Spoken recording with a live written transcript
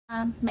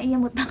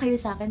Maiyamot na kayo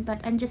sa akin,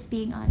 but I'm just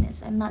being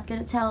honest. I'm not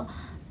gonna tell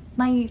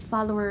my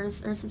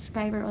followers or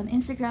subscriber on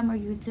Instagram or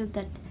YouTube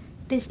that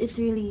this is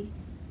really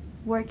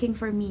working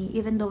for me,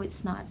 even though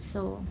it's not.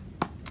 So,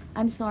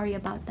 I'm sorry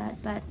about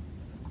that, but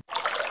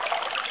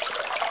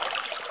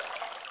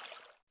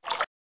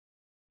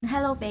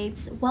hello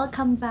babes,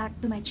 welcome back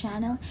to my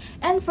channel.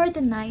 And for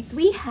the night,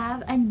 we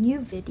have a new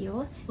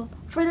video.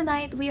 For the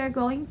night, we are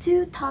going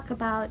to talk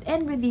about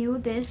and review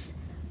this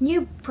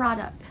new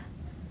product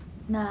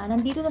na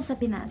nandito na sa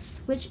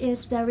Pinas, which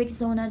is the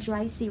Rexona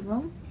Dry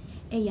Serum.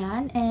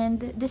 Ayan,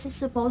 and this is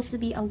supposed to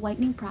be a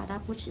whitening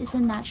product, which is a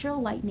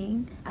natural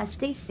whitening, as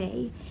they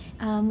say.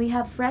 We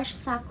have fresh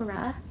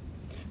sakura,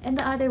 and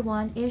the other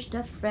one is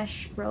the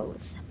fresh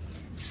rose.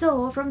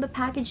 So, from the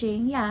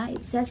packaging, yeah,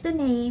 it says the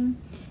name,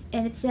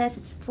 and it says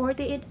it's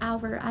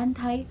 48-hour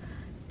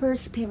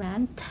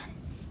anti-perspirant.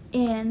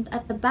 And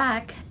at the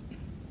back,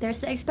 there's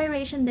the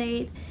expiration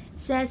date.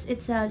 It says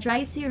it's a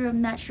dry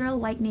serum, natural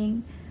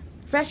whitening,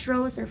 fresh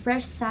rose or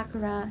fresh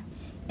sakura,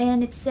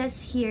 and it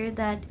says here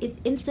that it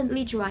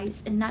instantly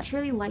dries and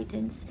naturally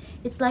whitens.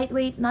 Its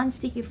lightweight,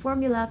 non-sticky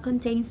formula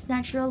contains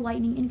natural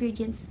whitening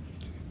ingredients,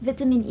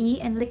 vitamin E,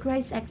 and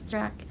licorice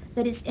extract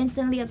that is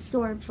instantly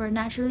absorbed for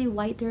naturally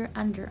whiter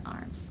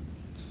underarms.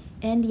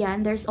 And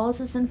yan, there's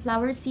also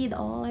sunflower seed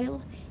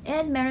oil,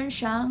 and meron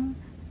siyang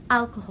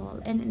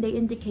alcohol, and they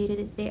indicated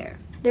it there.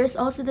 There's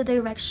also the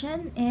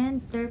direction,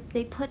 and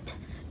they put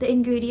the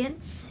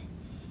ingredients.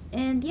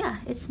 And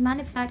yeah, it's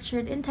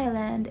manufactured in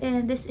Thailand,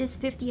 and this is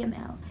 50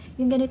 ml.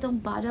 Yung ganitong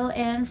bottle,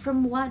 and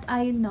from what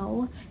I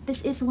know,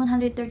 this is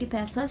 130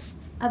 pesos.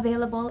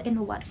 Available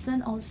in Watson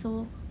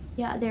also.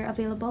 Yeah, they're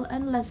available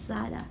on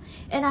Lazada.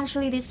 And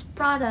actually, this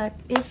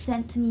product is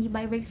sent to me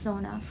by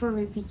Rexona for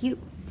review.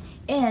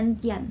 And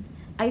yan,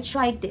 I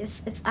tried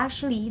this. It's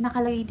actually,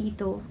 nakalagay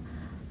dito,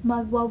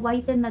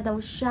 magwa-whiten na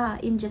daw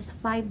siya in just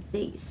 5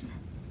 days.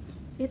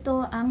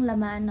 Ito ang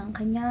laman ng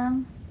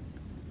kanyang,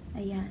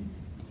 ayan.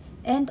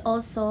 And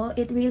also,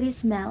 it really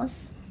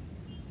smells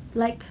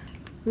like,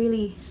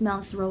 really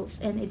smells rose,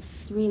 and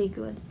it's really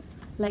good.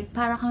 Like,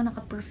 para kang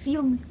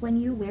naka-perfume when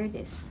you wear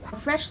this.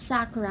 Fresh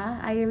sakura,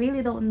 I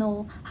really don't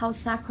know how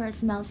sakura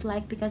smells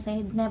like because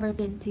I had never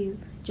been to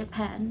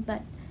Japan,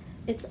 but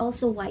it's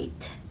also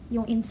white,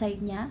 yung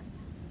inside niya.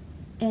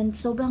 And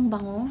sobrang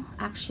bango,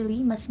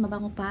 actually, mas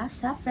mabango pa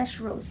sa fresh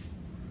rose.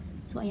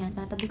 So, ayan,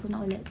 tatabi ko na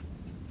ulit.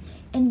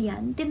 And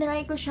yan,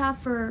 tinry ko siya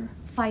for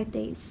 5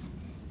 days.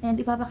 And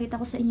ipapakita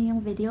ko sa inyo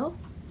yung video.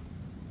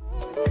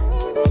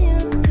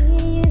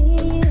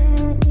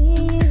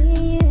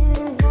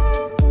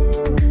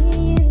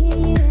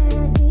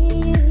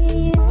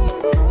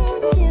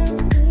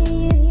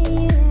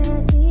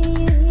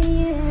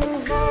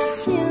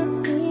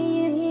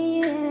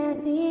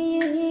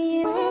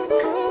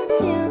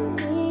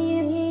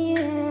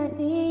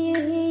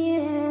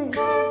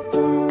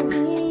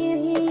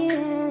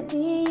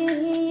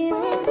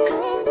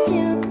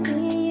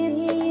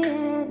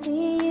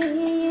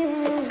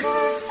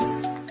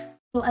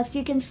 So, as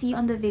you can see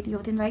on the video,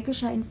 tinry ko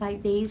siya in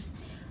 5 days.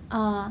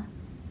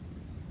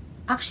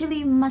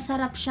 Actually,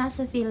 masarap siya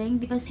sa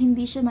feeling because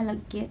hindi siya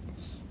malagkit.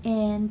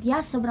 And yeah,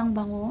 sobrang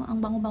bango.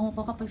 Ang bango-bango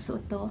ko kapag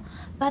suot to.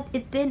 But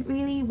it didn't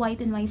really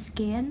whiten my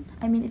skin.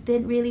 I mean, it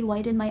didn't really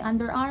whiten my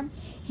underarm.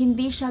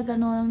 Hindi siya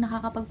ganun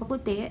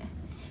nakakapagpaputi.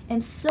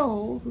 And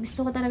so,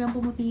 gusto ko talagang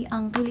pumuti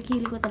ang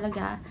kilikili ko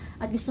talaga.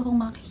 At gusto kong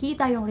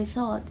makikita yung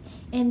result.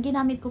 And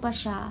ginamit ko pa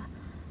siya.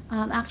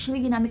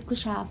 Actually, ginamit ko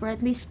siya for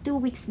at least 2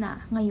 weeks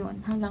na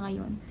ngayon, hanggang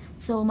ngayon.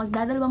 So,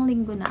 magdadalawang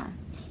linggo na.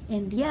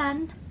 And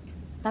yan,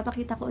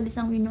 papakita ko ulit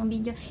sa yung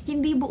video.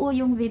 Hindi buo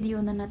yung video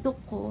na natuk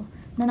ko,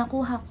 na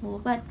nakuha ko,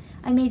 but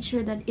I made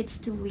sure that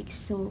it's 2 weeks.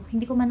 So,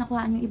 hindi ko man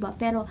nakuhaan yung iba.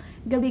 Pero,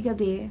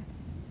 gabi-gabi,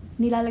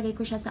 nilalagay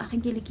ko siya sa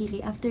aking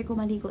kilikili after ko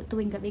maligo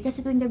tuwing gabi.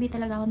 Kasi tuwing gabi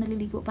talaga ako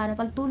naliligo para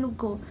pag tulog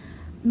ko,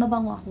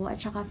 mabango ako at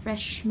saka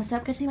fresh.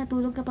 Masarap kasi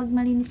matulog kapag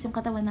malinis yung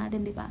katawan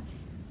natin, di ba?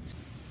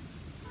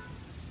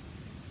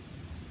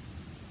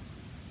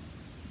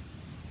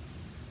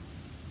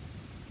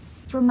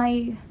 From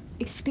my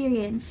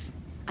experience,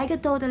 I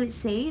could totally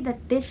say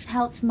that this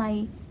helps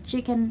my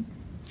chicken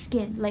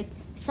skin. Like,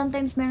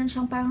 sometimes meron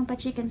siyang parang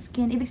pa-chicken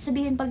skin. Ibig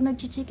sabihin, pag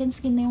nag-chicken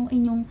skin na yung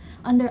inyong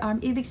underarm,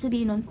 ibig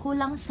sabihin nun,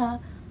 kulang sa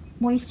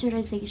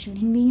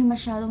moisturization. Hindi nyo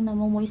masyadong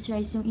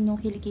na-moisturize yung inyong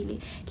kilikili.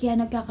 Kaya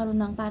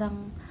nagkakaroon ng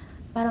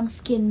parang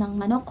skin ng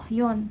manok.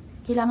 Yun.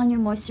 Kailangan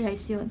nyo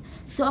moisturize yun.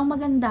 So, ang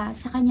maganda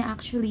sa kanya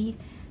actually,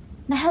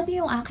 na-help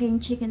yung aking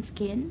chicken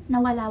skin,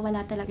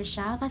 nawala-wala talaga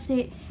siya,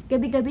 kasi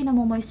gabi-gabi na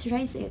mo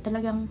moisturize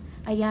talagang,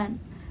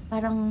 ayan,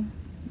 parang,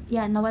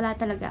 yan, nawala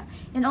talaga.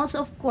 And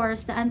also, of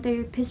course, the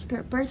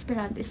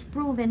anti-perspirant is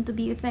proven to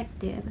be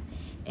effective.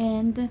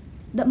 And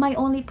my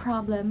only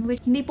problem,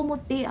 which hindi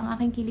pumuti ang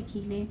aking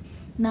kilikili,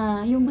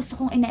 na yung gusto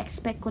kong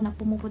ina-expect ko na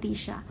pumuputi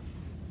siya.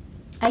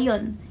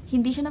 Ayun,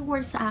 hindi siya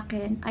nag-work sa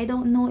akin. I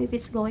don't know if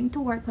it's going to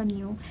work on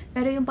you.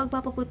 Pero yung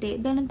pagpapaputi,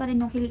 ganun pa rin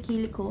yung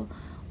kilikili ko.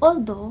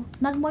 Although,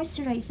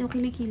 nag-moisturize yung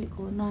kilikili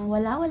ko na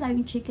wala-wala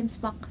yung chicken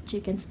spock,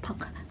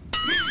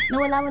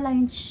 nawala-wala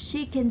yung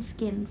chicken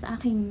skin sa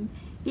aking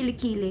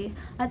kilikili.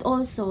 At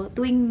also,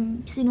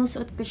 tuwing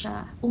sinusuot ko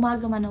siya,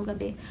 umaga man o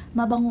gabi,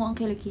 mabango ang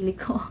kilikili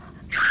ko.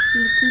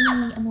 Kilikili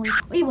may amoy.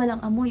 Uy,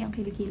 walang amoy ang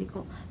kilikili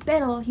ko.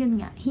 Pero, yun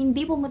nga,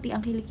 hindi pumuti ang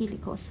kilikili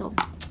ko. So,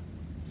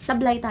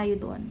 sablay tayo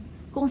doon.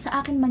 Kung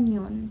sa akin man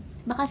yun,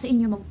 baka sa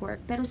inyo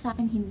mag-work. Pero sa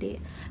akin hindi.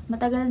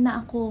 Matagal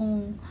na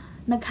akong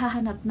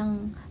naghahanap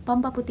ng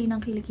pampaputi ng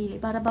kilikili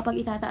para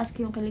kapag itataas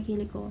ko yung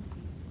kilikili ko,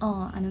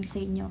 anong sa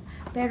inyo.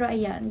 Pero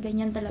ayan,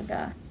 ganyan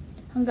talaga.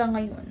 Hanggang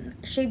ngayon,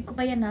 shave ko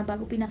pa yan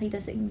bago pinakita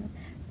sa inyo.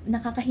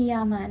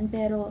 Nakakahiyaman,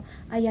 pero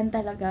ayan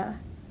talaga.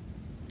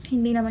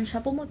 Hindi naman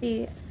siya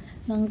pumuti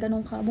ng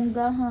ganong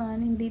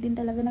kabunggahan, hindi din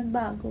talaga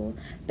nagbago.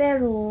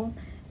 Pero,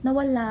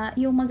 nawala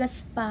yung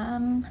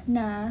magaspang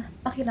na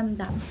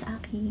pakiramdam sa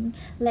aking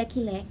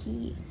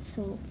leki-leki.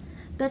 So,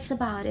 that's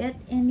about it.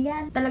 And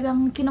yan,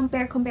 talagang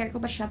compare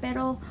ko pa siya.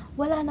 Pero,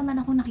 wala naman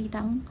ako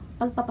nakitang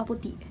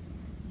pagpapaputi.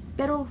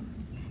 Pero,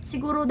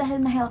 siguro dahil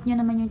ma-help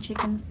niya naman yung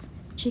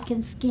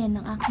chicken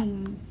skin ng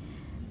aking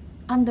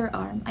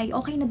underarm, ay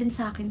okay na din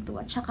sa akin to.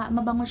 At saka,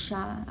 mabango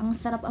siya. Ang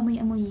sarap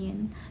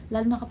amoy-amoyin.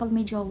 Lalo na kapag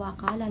may jowa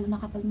ka, lalo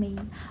na kapag may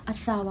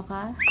asawa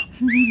ka.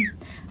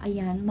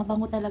 Ayan,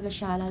 mabango talaga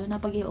siya. Lalo na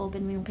pag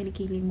i-open mo yung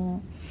kilikili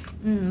mo.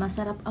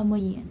 Masarap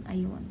amoyin.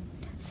 Ayun.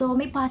 So,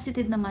 may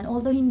positive naman.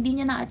 Although, hindi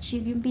niya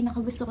na-achieve yung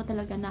pinakagusto ko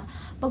talaga na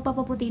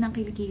pagpapaputi ng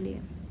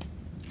kilikili.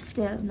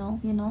 Still,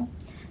 no? You know?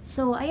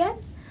 So, ayan.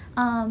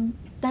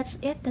 That's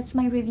it. That's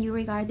my review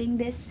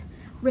regarding this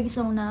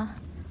Rexona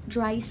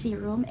dry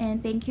serum,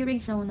 and thank you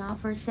Rexona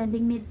for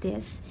sending me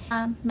this.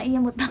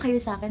 Maiyamot na kayo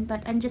sa akin,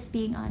 but I'm just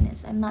being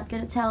honest. I'm not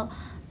gonna tell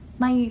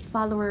my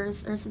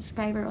followers or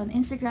subscriber on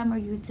Instagram or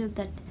YouTube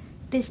that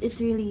this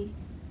is really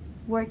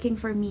working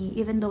for me,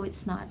 even though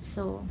it's not.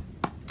 So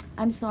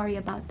I'm sorry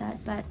about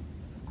that, but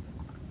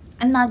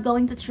I'm not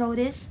going to throw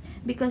this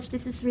because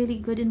this is really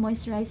good in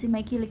moisturizing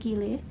my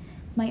kilikili,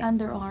 my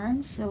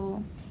underarms.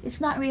 So it's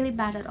not really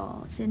bad at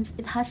all since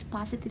it has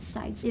positive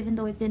sides, even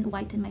though it didn't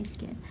whiten my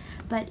skin.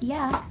 But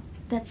yeah,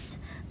 that's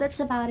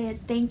about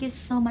it. Thank you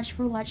so much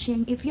for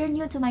watching. If you're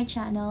new to my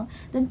channel,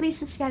 then please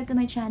subscribe to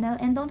my channel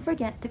and don't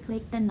forget to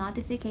click the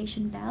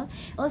notification bell.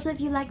 Also,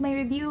 if you like my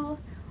review,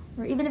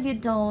 or even if you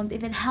don't,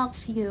 if it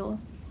helps you,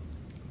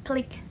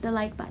 click the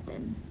like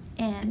button.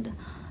 And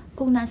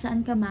kung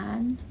nasaan ka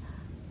man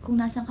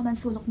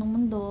sulok ng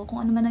mundo,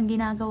 kung ano man ang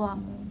ginagawa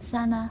mo,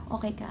 sana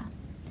okay ka.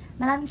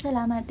 Maraming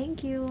salamat.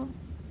 Thank you.